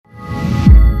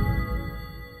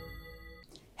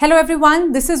Hello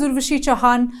everyone, this is Urvashi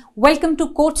Chauhan. Welcome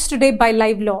to Courts Today by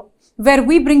Live Law, where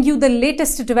we bring you the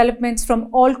latest developments from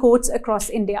all courts across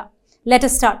India. Let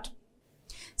us start.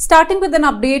 Starting with an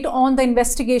update on the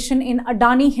investigation in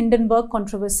Adani-Hindenburg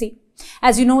controversy.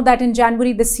 As you know that in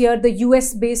January this year, the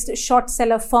US-based short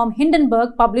seller firm Hindenburg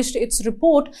published its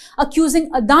report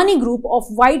accusing Adani Group of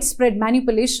widespread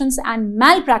manipulations and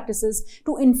malpractices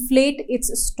to inflate its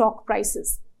stock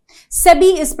prices.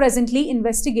 SEBI is presently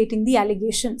investigating the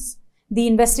allegations. The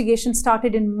investigation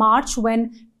started in March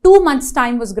when 2 months'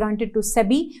 time was granted to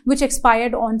SEBI, which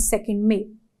expired on 2nd May.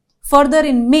 Further,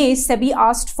 in May, SEBI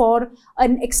asked for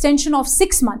an extension of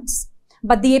 6 months,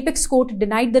 but the Apex Court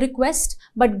denied the request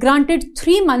but granted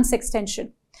 3 months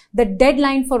extension, the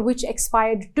deadline for which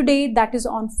expired today, that is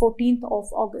on 14th of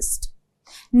August.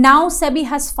 Now, SEBI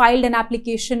has filed an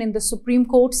application in the Supreme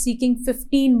Court seeking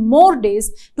 15 more days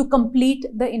to complete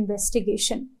the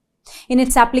investigation. In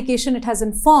its application, it has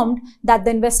informed that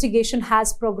the investigation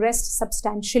has progressed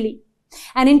substantially.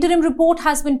 An interim report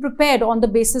has been prepared on the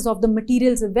basis of the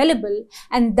materials available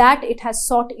and that it has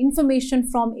sought information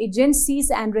from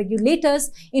agencies and regulators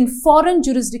in foreign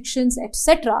jurisdictions,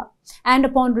 etc. And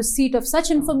upon receipt of such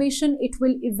information, it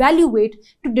will evaluate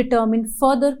to determine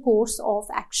further course of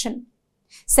action.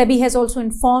 SEBI has also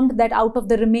informed that out of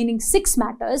the remaining 6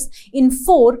 matters, in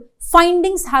 4,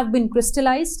 findings have been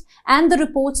crystallized and the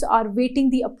reports are waiting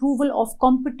the approval of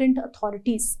competent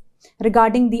authorities.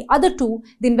 Regarding the other 2,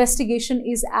 the investigation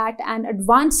is at an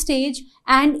advanced stage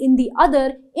and in the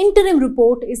other, interim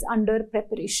report is under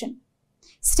preparation.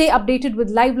 Stay updated with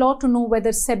Live Law to know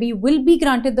whether SEBI will be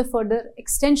granted the further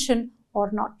extension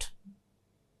or not.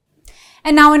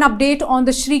 And now an update on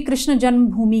the Krishna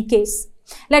Janmabhoomi case.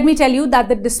 Let me tell you that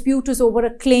the dispute is over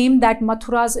a claim that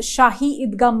Mathura's Shahi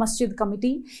Idgah Masjid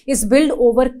Committee is built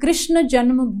over Krishna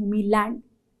Janmabhoomi land.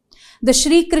 The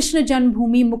Shri Krishna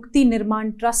Janmabhoomi Mukti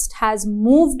Nirman Trust has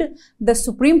moved the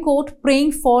Supreme Court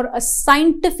praying for a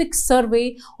scientific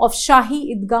survey of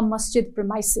Shahi Idgah Masjid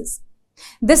premises.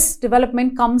 This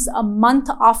development comes a month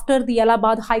after the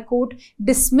Allahabad High Court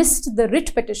dismissed the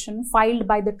writ petition filed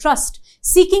by the trust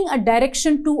seeking a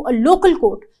direction to a local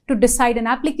court to decide an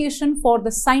application for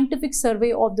the scientific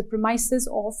survey of the premises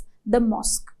of the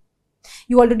mosque.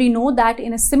 You already know that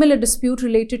in a similar dispute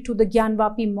related to the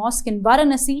Gyanvapi Mosque in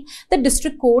Varanasi, the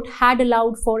district court had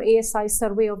allowed for ASI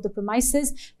survey of the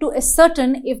premises to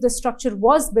ascertain if the structure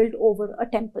was built over a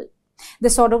temple.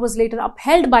 This order was later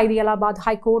upheld by the Allahabad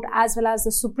High Court as well as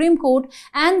the Supreme Court,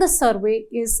 and the survey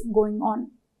is going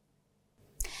on.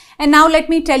 And now let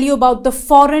me tell you about the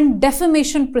foreign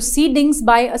defamation proceedings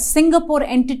by a Singapore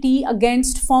entity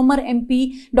against former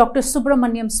MP Dr.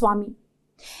 Subramaniam Swamy.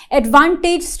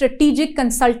 Advantage Strategic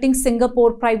Consulting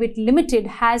Singapore Private Limited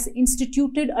has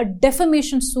instituted a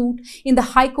defamation suit in the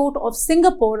High Court of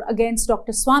Singapore against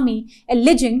Dr. Swamy,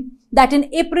 alleging that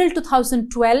in April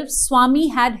 2012,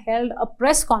 Swamy had held a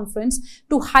press conference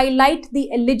to highlight the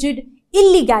alleged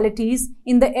illegalities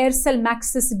in the Aircel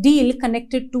Maxis deal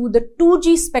connected to the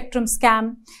 2G spectrum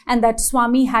scam, and that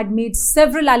Swamy had made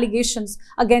several allegations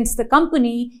against the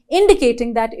company,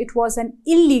 indicating that it was an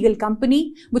illegal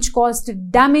company which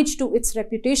caused damage to its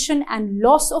reputation and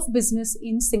loss of business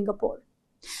in Singapore.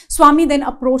 Swamy then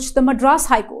approached the Madras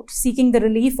High Court seeking the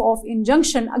relief of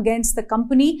injunction against the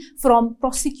company from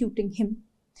prosecuting him.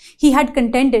 He had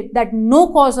contended that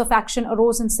no cause of action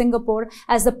arose in Singapore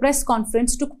as the press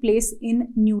conference took place in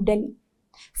New Delhi.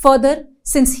 Further,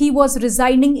 since he was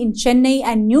residing in Chennai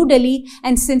and New Delhi,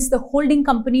 and since the holding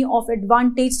company of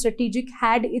Advantage Strategic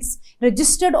had its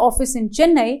registered office in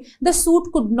Chennai, the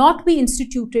suit could not be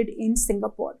instituted in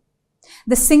Singapore.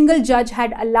 The single judge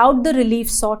had allowed the relief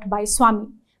sought by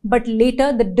Swamy. But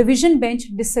later, the division bench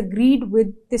disagreed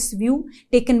with this view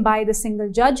taken by the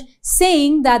single judge,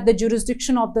 saying that the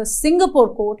jurisdiction of the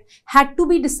Singapore court had to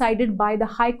be decided by the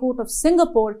High Court of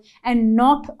Singapore and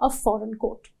not a foreign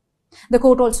court. The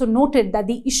court also noted that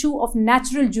the issue of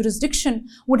natural jurisdiction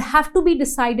would have to be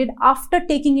decided after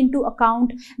taking into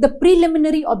account the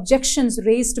preliminary objections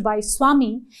raised by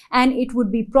Swamy, and it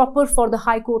would be proper for the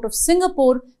High Court of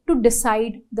Singapore to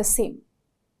decide the same.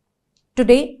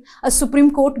 Today, a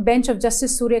Supreme Court bench of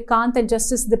Justice Suryakant and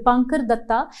Justice Dipankar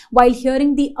Datta, while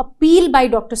hearing the appeal by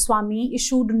Dr. Swamy,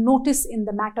 issued notice in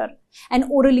the matter and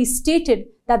orally stated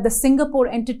that the Singapore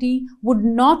entity would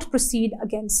not proceed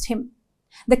against him.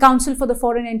 The counsel for the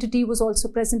foreign entity was also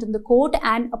present in the court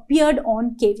and appeared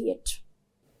on caveat.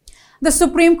 The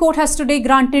Supreme Court has today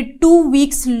granted 2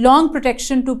 weeks long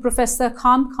protection to Professor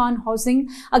Kham Khan Housing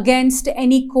against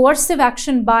any coercive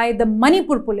action by the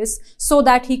Manipur police so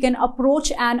that he can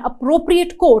approach an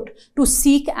appropriate court to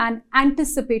seek an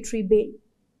anticipatory bail.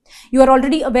 You are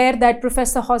already aware that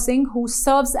Professor Hosing, who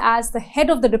serves as the head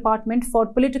of the Department for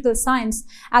Political Science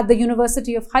at the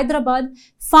University of Hyderabad,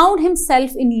 found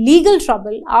himself in legal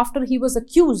trouble after he was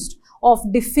accused of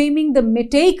defaming the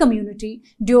Meitei community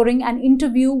during an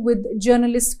interview with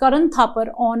journalist Karan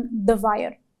Thapar on The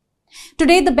Wire.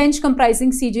 Today, the bench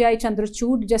comprising CJI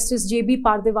Chandrachud, Justice J.B.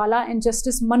 Pardiwala and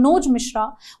Justice Manoj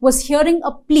Mishra was hearing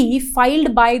a plea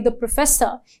filed by the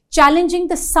professor challenging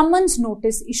the summons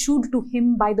notice issued to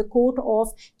him by the Court of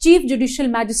Chief Judicial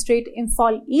Magistrate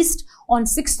Imphal East on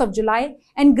 6th of July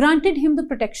and granted him the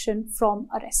protection from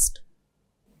arrest.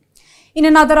 In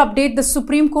another update, the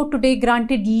Supreme Court today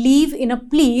granted leave in a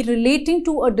plea relating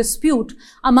to a dispute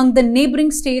among the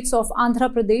neighbouring states of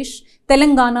Andhra Pradesh,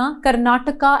 Telangana,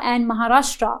 Karnataka and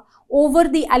Maharashtra over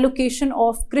the allocation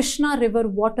of Krishna river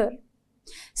water.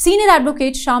 Senior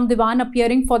advocate Shyam Diwan,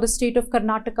 appearing for the state of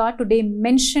Karnataka, today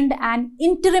mentioned an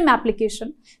interim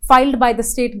application filed by the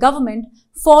state government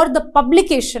for the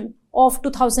publication of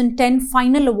 2010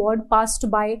 final award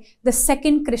passed by the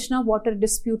second Krishna Water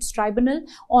Disputes Tribunal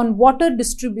on water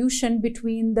distribution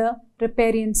between the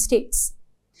riparian states.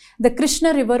 The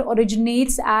Krishna River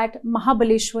originates at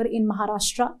Mahabaleshwar in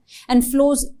Maharashtra and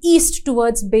flows east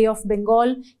towards Bay of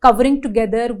Bengal, covering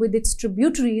together with its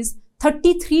tributaries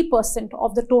 33%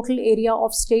 of the total area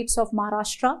of states of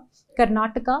Maharashtra,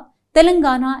 Karnataka,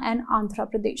 Telangana and Andhra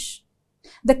Pradesh.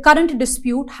 The current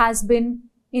dispute has been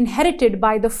inherited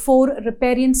by the 4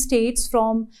 riparian states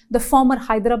from the former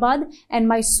Hyderabad and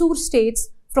Mysore states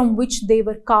from which they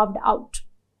were carved out.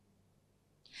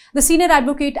 The senior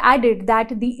advocate added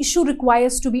that the issue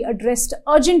requires to be addressed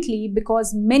urgently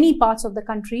because many parts of the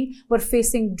country were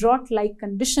facing drought-like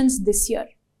conditions this year.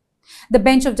 The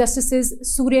bench of Justices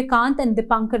Suryakant and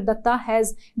Dipankar Datta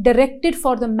has directed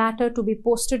for the matter to be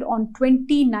posted on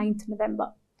 29th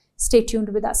November. Stay tuned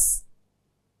with us.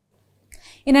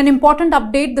 In an important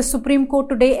update, the Supreme Court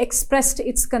today expressed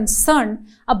its concern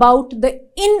about the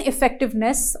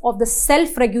ineffectiveness of the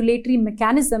self-regulatory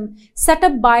mechanism set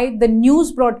up by the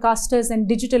News Broadcasters and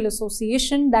Digital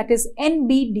Association, that is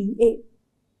NBDA.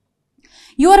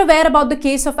 You are aware about the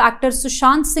case of actor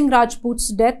Sushant Singh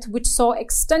Rajput's death, which saw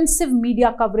extensive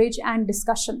media coverage and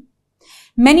discussion.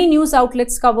 Many news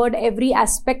outlets covered every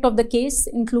aspect of the case,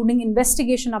 including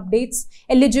investigation updates,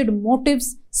 alleged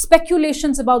motives,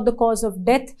 speculations about the cause of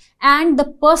death, and the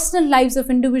personal lives of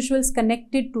individuals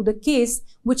connected to the case,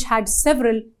 which had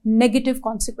several negative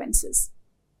consequences.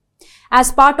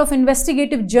 As part of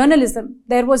investigative journalism,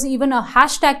 there was even a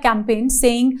hashtag campaign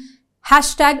saying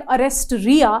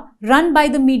 #ArrestRia run by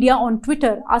the media on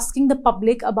Twitter, asking the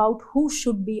public about who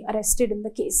should be arrested in the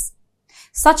case.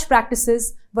 Such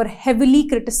practices were heavily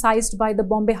criticized by the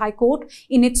Bombay High Court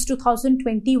in its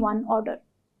 2021 order.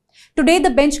 Today, the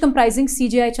bench comprising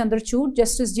CJI Chandrachud,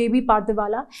 Justice J.B.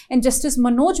 Pardiwala and Justice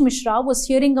Manoj Mishra was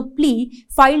hearing a plea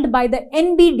filed by the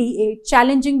NBDA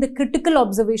challenging the critical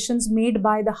observations made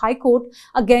by the High Court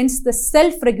against the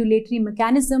self-regulatory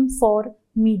mechanism for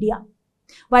media.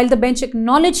 While the bench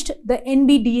acknowledged the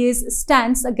NBDA's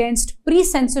stance against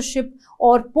pre-censorship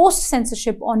or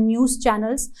post-censorship on news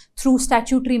channels through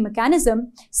statutory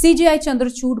mechanism, CJI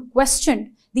Chandrachud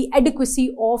questioned the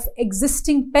adequacy of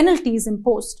existing penalties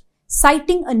imposed,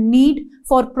 citing a need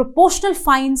for proportional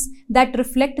fines that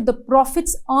reflect the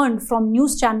profits earned from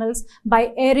news channels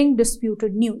by airing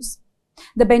disputed news.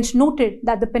 The bench noted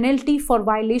that the penalty for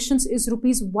violations is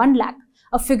Rs 1 lakh,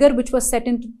 a figure which was set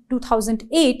in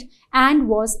 2008 and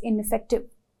was ineffective.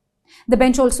 The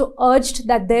bench also urged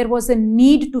that there was a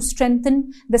need to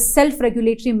strengthen the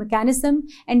self-regulatory mechanism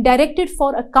and directed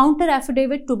for a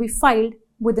counter-affidavit to be filed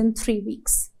within 3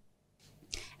 weeks.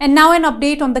 And now an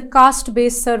update on the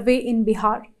caste-based survey in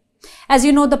Bihar. As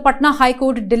you know, the Patna High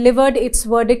Court delivered its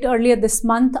verdict earlier this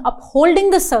month,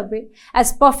 upholding the survey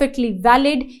as perfectly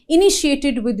valid,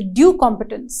 initiated with due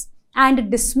competence,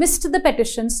 and dismissed the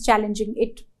petitions challenging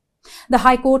it. The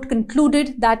High Court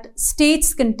concluded that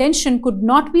states' contention could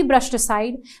not be brushed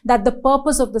aside, that the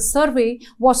purpose of the survey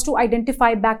was to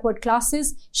identify backward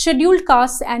classes, scheduled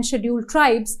castes and scheduled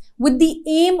tribes with the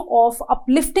aim of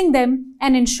uplifting them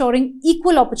and ensuring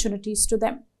equal opportunities to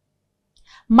them.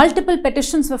 Multiple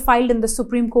petitions were filed in the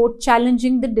Supreme Court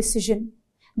challenging the decision.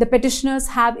 The petitioners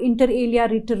have inter alia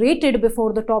reiterated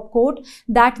before the top court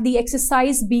that the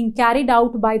exercise being carried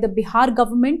out by the Bihar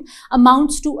government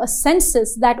amounts to a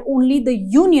census that only the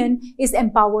union is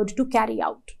empowered to carry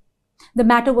out. The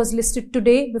matter was listed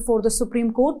today before the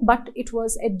Supreme Court, but it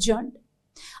was adjourned.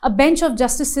 A bench of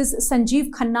Justices Sanjeev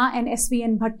Khanna and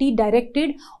S.V.N. Bhatti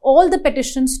directed all the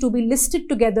petitions to be listed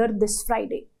together this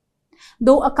Friday.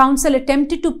 Though a counsel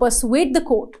attempted to persuade the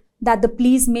court that the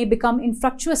pleas may become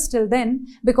infructuous till then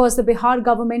because the Bihar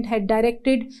government had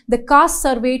directed the caste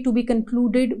survey to be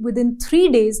concluded within 3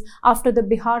 days after the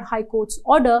Bihar High Court's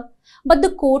order, but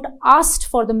the court asked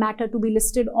for the matter to be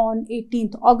listed on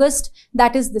 18th August,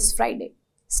 that is this Friday.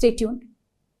 Stay tuned.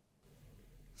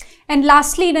 And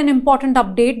lastly, in an important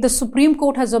update, the Supreme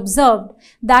Court has observed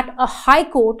that a High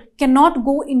Court cannot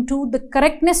go into the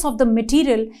correctness of the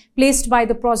material placed by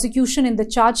the prosecution in the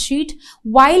charge sheet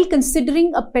while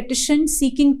considering a petition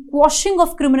seeking quashing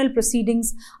of criminal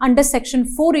proceedings under Section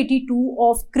 482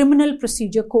 of Criminal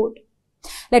Procedure Code.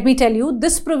 Let me tell you,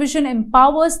 this provision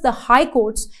empowers the High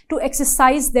Courts to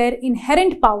exercise their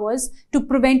inherent powers to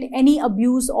prevent any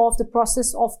abuse of the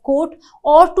process of court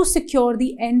or to secure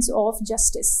the ends of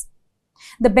justice.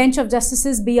 The bench of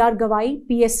Justices B.R. Gawai,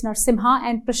 P.S. Narasimha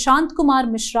and Prashant Kumar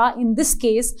Mishra in this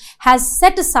case has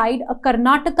set aside a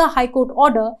Karnataka High Court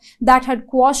order that had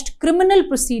quashed criminal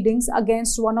proceedings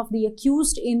against one of the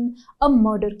accused in a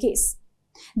murder case.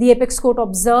 The Apex Court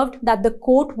observed that the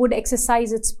court would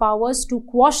exercise its powers to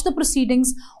quash the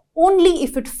proceedings only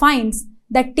if it finds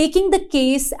that taking the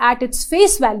case at its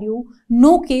face value,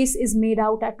 no case is made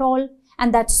out at all,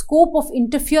 and that scope of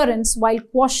interference while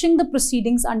quashing the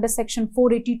proceedings under Section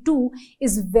 482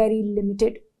 is very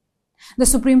limited. The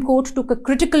Supreme Court took a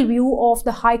critical view of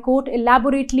the High Court,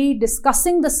 elaborately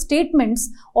discussing the statements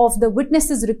of the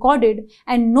witnesses recorded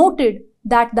and noted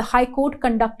that the High Court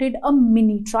conducted a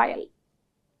mini trial.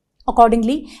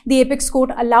 Accordingly, the Apex Court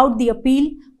allowed the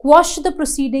appeal, quashed the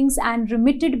proceedings and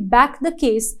remitted back the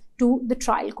case to the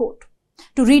trial court.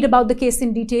 To read about the case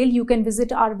in detail, you can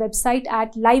visit our website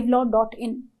at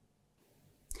livelaw.in.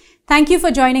 Thank you for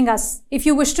joining us. If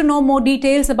you wish to know more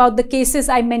details about the cases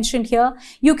I mentioned here,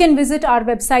 you can visit our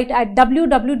website at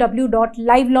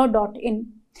www.livelaw.in.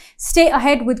 Stay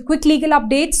ahead with quick legal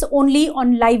updates only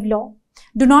on Live Law.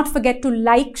 Do not forget to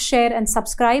like, share and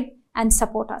subscribe and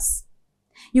support us.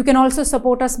 You can also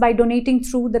support us by donating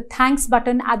through the thanks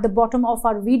button at the bottom of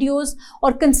our videos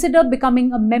or consider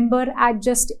becoming a member at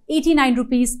just 89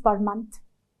 rupees per month.